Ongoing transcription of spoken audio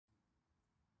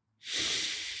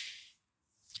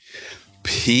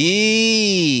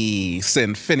Peace,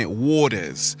 infinite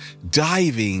waters,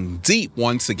 diving deep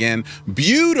once again.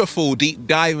 Beautiful deep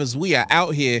divers, we are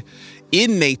out here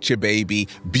in nature, baby.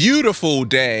 Beautiful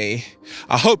day.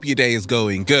 I hope your day is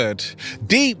going good.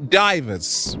 Deep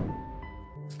divers.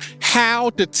 How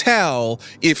to tell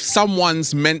if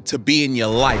someone's meant to be in your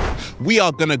life. We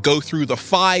are going to go through the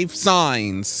 5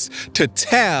 signs to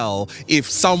tell if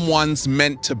someone's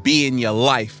meant to be in your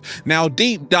life. Now,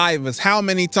 deep divers, how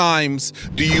many times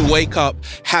do you wake up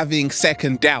having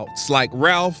second doubts? Like,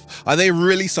 Ralph, are they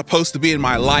really supposed to be in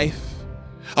my life?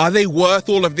 Are they worth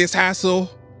all of this hassle?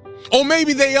 Or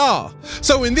maybe they are.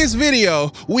 So in this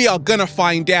video, we are gonna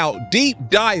find out, deep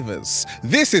divers.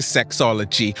 This is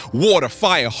sexology, water,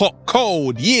 fire, hot,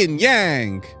 cold, yin,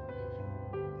 yang.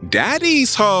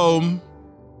 Daddy's home.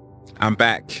 I'm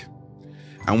back.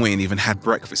 And we ain't even had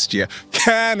breakfast yet.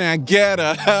 Can I get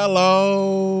a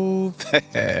hello?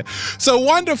 So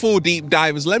wonderful, deep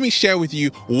divers. Let me share with you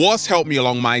what's helped me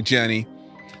along my journey.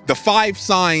 The 5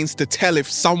 signs to tell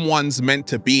if someone's meant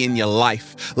to be in your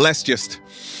life. Let's just...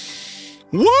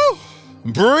 woo!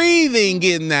 Breathing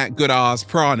in that good ass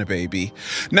prana, baby.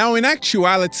 Now, in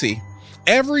actuality,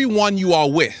 everyone you are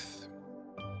with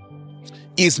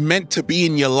is meant to be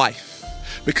in your life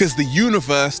because the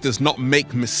universe does not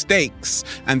make mistakes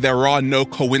and there are no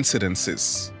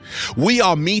coincidences. We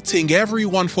are meeting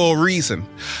everyone for a reason.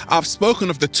 I've spoken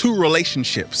of the 2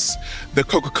 relationships, the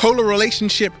Coca-Cola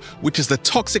relationship, which is the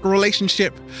toxic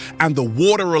relationship, and the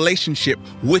water relationship,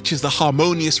 which is the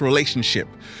harmonious relationship.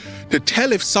 To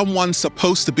tell if someone's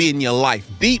supposed to be in your life,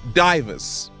 deep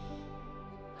divers,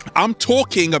 I'm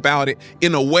talking about it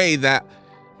in a way that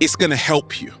it's going to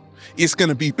help you. It's going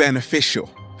to be beneficial.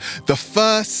 The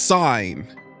first sign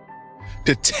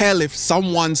to tell if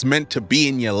someone's meant to be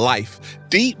in your life,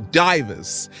 deep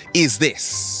divers, is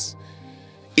this.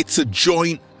 It's a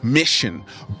joint mission.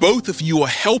 Both of you are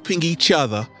helping each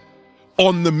other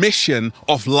on the mission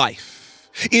of life.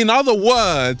 In other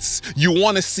words, you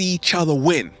want to see each other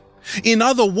win. In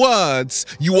other words,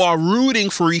 you are rooting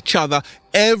for each other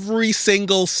every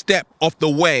single step of the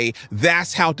way.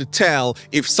 That's how to tell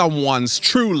if someone's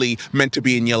truly meant to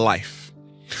be in your life.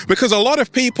 Because a lot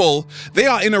of people, they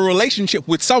are in a relationship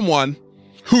with someone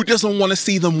who doesn't want to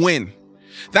see them win.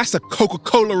 That's a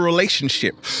Coca-Cola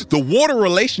relationship. The water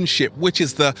relationship, which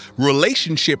is the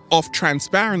relationship of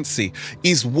transparency,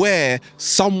 is where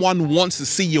someone wants to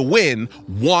see you win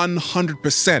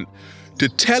 100%. To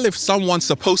tell if someone's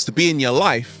supposed to be in your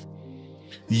life,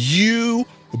 you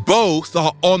both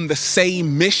are on the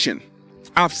same mission.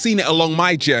 I've seen it along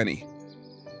my journey.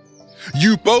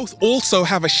 You both also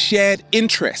have a shared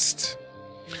interest.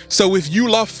 So if you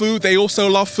love food, they also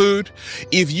love food.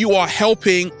 If you are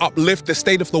helping uplift the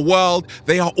state of the world,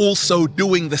 they are also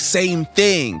doing the same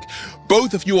thing.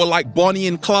 Both of you are like Bonnie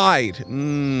and Clyde.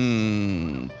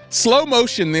 Slow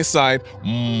motion this side.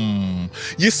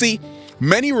 You see,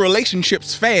 many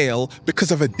relationships fail because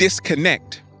of a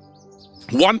disconnect.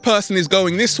 One person is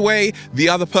going this way, the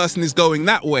other person is going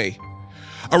that way.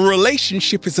 A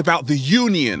relationship is about the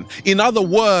union. In other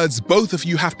words, both of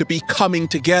you have to be coming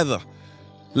together.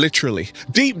 Literally.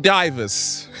 Deep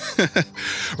divers.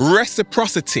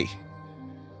 Reciprocity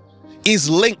is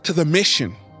linked to the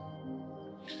mission.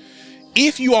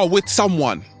 If you are with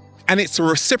someone and it's a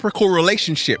reciprocal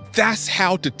relationship, that's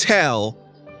how to tell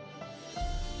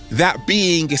that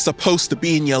being is supposed to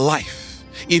be in your life.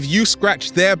 If you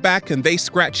scratch their back and they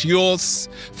scratch yours,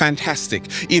 fantastic.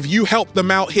 If you help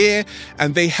them out here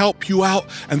and they help you out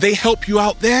and they help you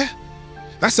out there,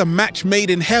 that's a match made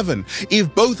in heaven.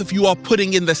 If both of you are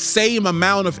putting in the same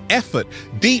amount of effort,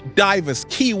 deep divers,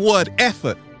 keyword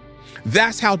effort,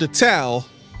 that's how to tell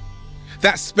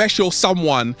that special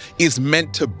someone is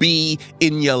meant to be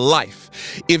in your life.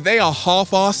 If they are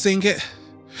half-arsing it,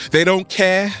 they don't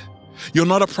care, you're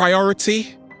not a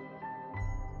priority,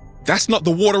 that's not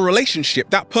the water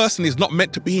relationship. That person is not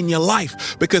meant to be in your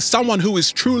life, because someone who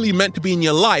is truly meant to be in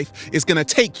your life is going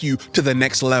to take you to the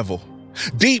next level.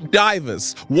 Deep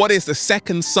divers, what is the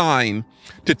second sign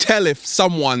to tell if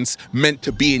someone's meant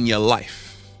to be in your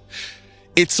life?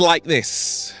 It's like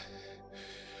this.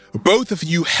 Both of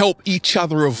you help each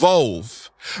other evolve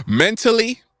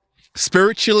mentally,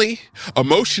 spiritually,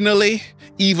 emotionally,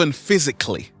 even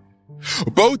physically.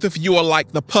 Both of you are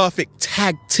like the perfect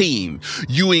tag team.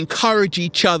 You encourage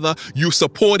each other, you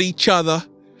support each other,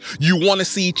 you want to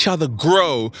see each other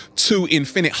grow to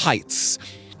infinite heights.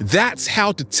 That's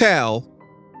how to tell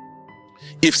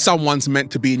if someone's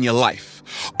meant to be in your life.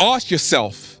 Ask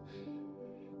yourself,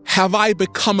 have I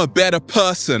become a better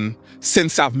person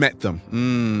since I've met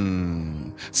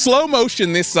them. Slow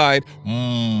motion this side.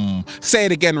 Say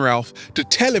it again, Ralph. To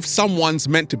tell if someone's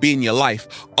meant to be in your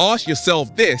life, ask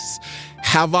yourself this: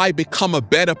 have I become a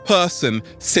better person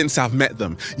since I've met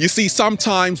them? You see,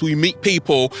 sometimes we meet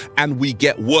people and we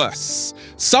get worse.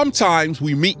 Sometimes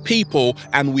we meet people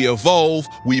and we evolve,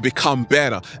 we become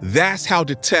better. That's how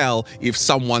to tell if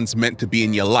someone's meant to be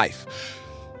in your life.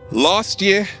 Last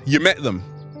year, you met them.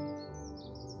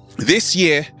 This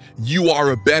year, you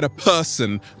are a better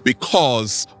person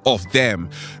because of them.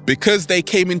 Because they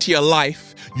came into your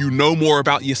life, you know more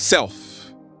about yourself.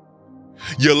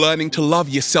 You're learning to love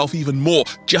yourself even more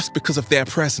just because of their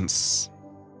presence.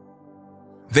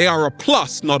 They are a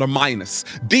plus, not a minus.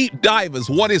 Deep divers,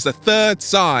 what is the third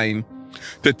sign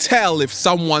to tell if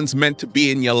someone's meant to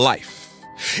be in your life?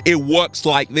 It works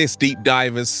like this, deep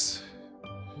divers.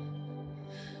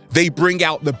 They bring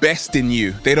out the best in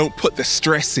you. They don't put the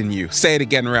stress in you. Say it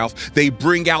again, Ralph. They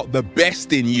bring out the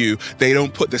best in you. They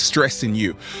don't put the stress in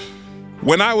you.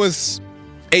 When I was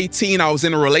 18, I was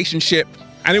in a relationship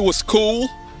and it was cool,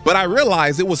 but I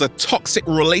realized it was a toxic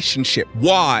relationship.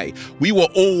 Why? We were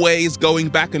always going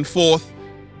back and forth.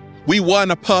 We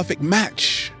weren't a perfect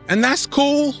match, and that's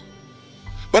cool.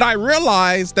 But I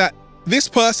realized that this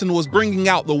person was bringing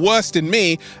out the worst in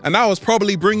me, and I was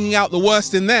probably bringing out the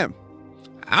worst in them.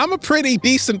 I'm a pretty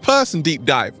decent person, deep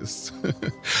divers.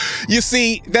 You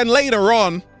see, then later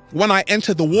on, when I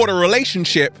entered the water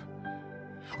relationship,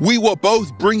 we were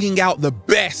both bringing out the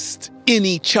best in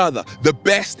each other, the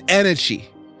best energy.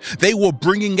 They were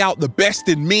bringing out the best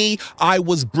in me. I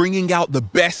was bringing out the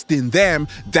best in them.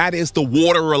 That is the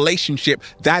water relationship.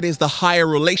 That is the higher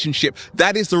relationship.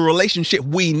 That is the relationship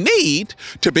we need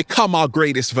to become our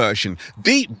greatest version.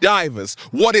 Deep divers,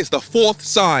 what is the fourth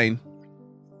sign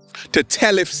to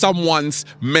tell if someone's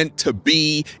meant to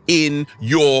be in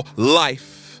your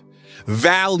life?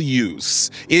 Values.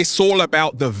 It's all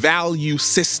about the value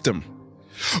system.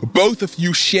 Both of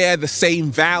you share the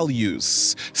same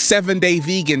values. 7-day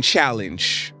vegan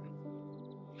challenge.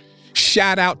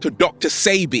 Shout out to Dr.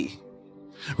 Sabi.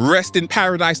 Rest in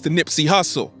paradise to Nipsey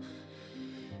Hussle.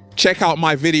 Check out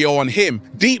my video on him.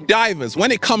 Deep divers, when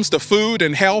it comes to food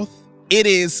and health, it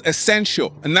is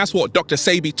essential. And that's what Dr.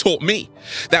 Sabi taught me.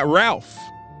 That Ralph,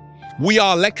 we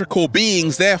are electrical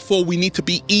beings, therefore we need to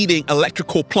be eating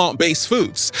electrical plant-based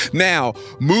foods. Now,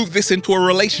 move this into a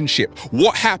relationship.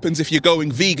 What happens if you're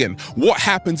going vegan? What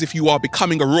happens if you are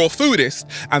becoming a raw foodist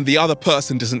and the other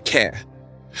person doesn't care?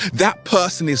 That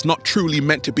person is not truly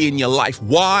meant to be in your life.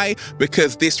 Why?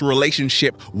 Because this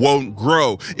relationship won't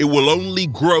grow. It will only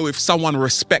grow if someone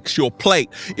respects your plate,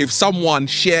 if someone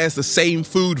shares the same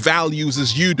food values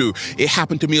as you do. It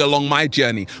happened to me along my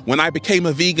journey. When I became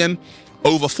a vegan,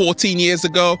 over 14 years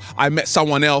ago, I met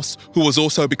someone else who was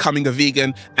also becoming a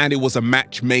vegan, and it was a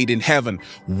match made in heaven.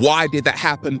 Why did that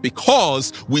happen?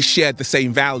 Because we shared the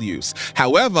same values.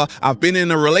 However, I've been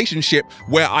in a relationship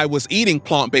where I was eating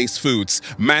plant-based foods,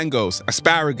 mangoes,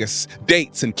 asparagus,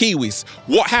 dates, and kiwis.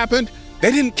 What happened? They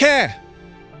didn't care.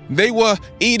 They were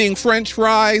eating French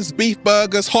fries, beef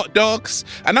burgers, hot dogs.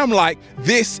 And I'm like,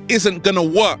 this isn't gonna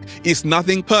work. It's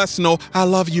nothing personal. I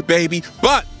love you, baby.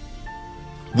 But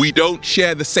we don't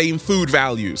share the same food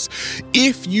values.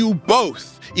 If you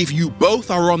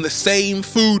both are on the same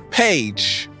food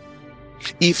page,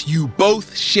 if you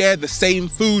both share the same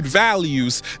food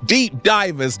values, deep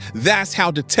divers, that's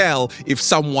how to tell if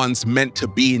someone's meant to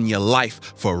be in your life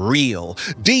for real.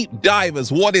 Deep divers,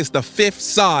 what is the fifth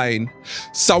sign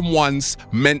someone's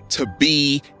meant to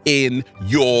be in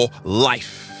your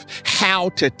life? How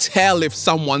to tell if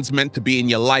someone's meant to be in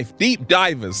your life. Deep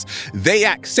divers, they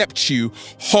accept you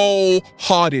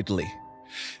wholeheartedly.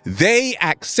 They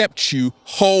accept you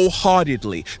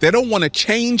wholeheartedly. They don't want to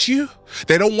change you.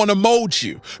 They don't want to mold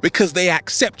you because they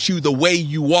accept you the way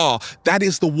you are. That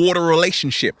is the water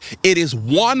relationship. It is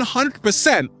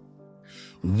 100%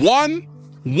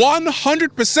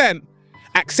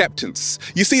 acceptance.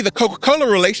 You see, the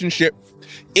Coca-Cola relationship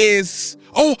is,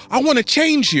 oh, I want to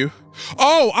change you.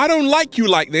 Oh, I don't like you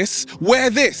like this.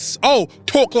 Wear this. Oh,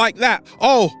 talk like that.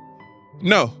 Oh,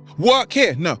 no. Work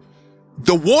here. No.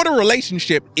 The water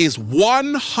relationship is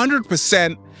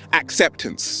 100%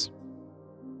 acceptance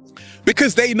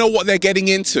because they know what they're getting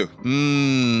into.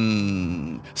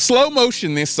 Slow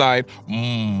motion this side.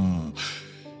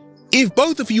 If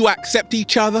both of you accept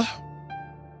each other,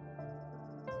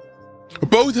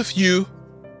 both of you,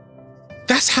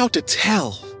 that's how to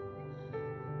tell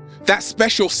that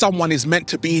special someone is meant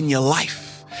to be in your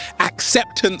life.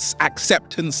 Acceptance,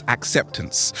 acceptance,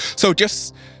 acceptance. So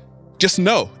just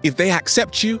know, if they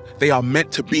accept you, they are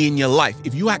meant to be in your life.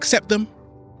 If you accept them,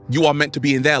 you are meant to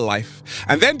be in their life.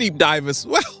 And then deep divers,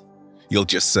 well, you'll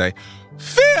just say,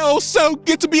 feels so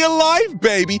good to be alive,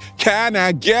 baby. Can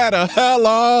I get a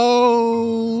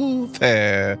hello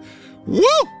there? Woo!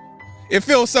 It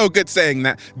feels so good saying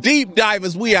that. Deep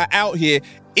divers, we are out here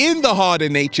in the heart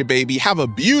of nature, baby. Have a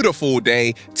beautiful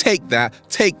day. Take that,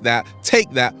 take that,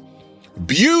 take that.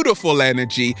 Beautiful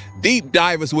energy. Deep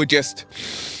divers, we're just,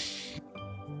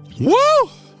 woo!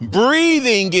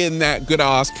 Breathing in that good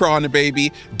ass prana,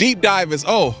 baby. Deep divers,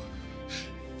 oh,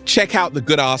 check out the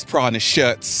good ass prana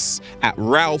shirts at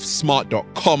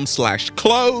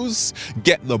ralphsmart.com/clothes.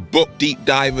 Get the book Deep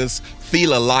Divers,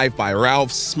 Feel Alive by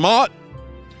Ralph Smart.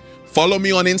 Follow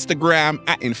me on Instagram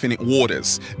at Infinite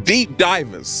Waters. Deep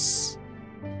divers,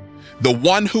 the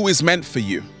one who is meant for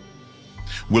you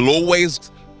will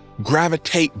always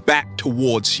gravitate back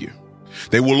towards you.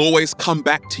 They will always come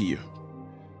back to you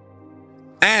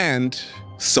and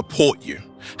support you.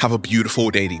 Have a beautiful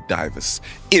day, deep divers.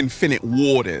 Infinite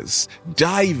Waters,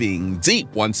 diving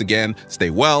deep once again. Stay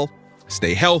well,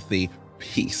 stay healthy,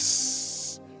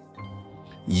 peace.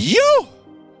 You!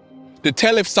 To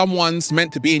tell if someone's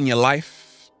meant to be in your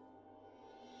life,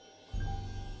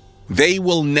 they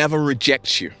will never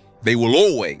reject you. They will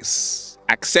always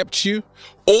accept you,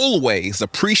 always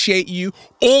appreciate you,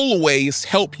 always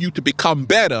help you to become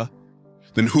better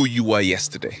than who you were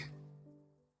yesterday.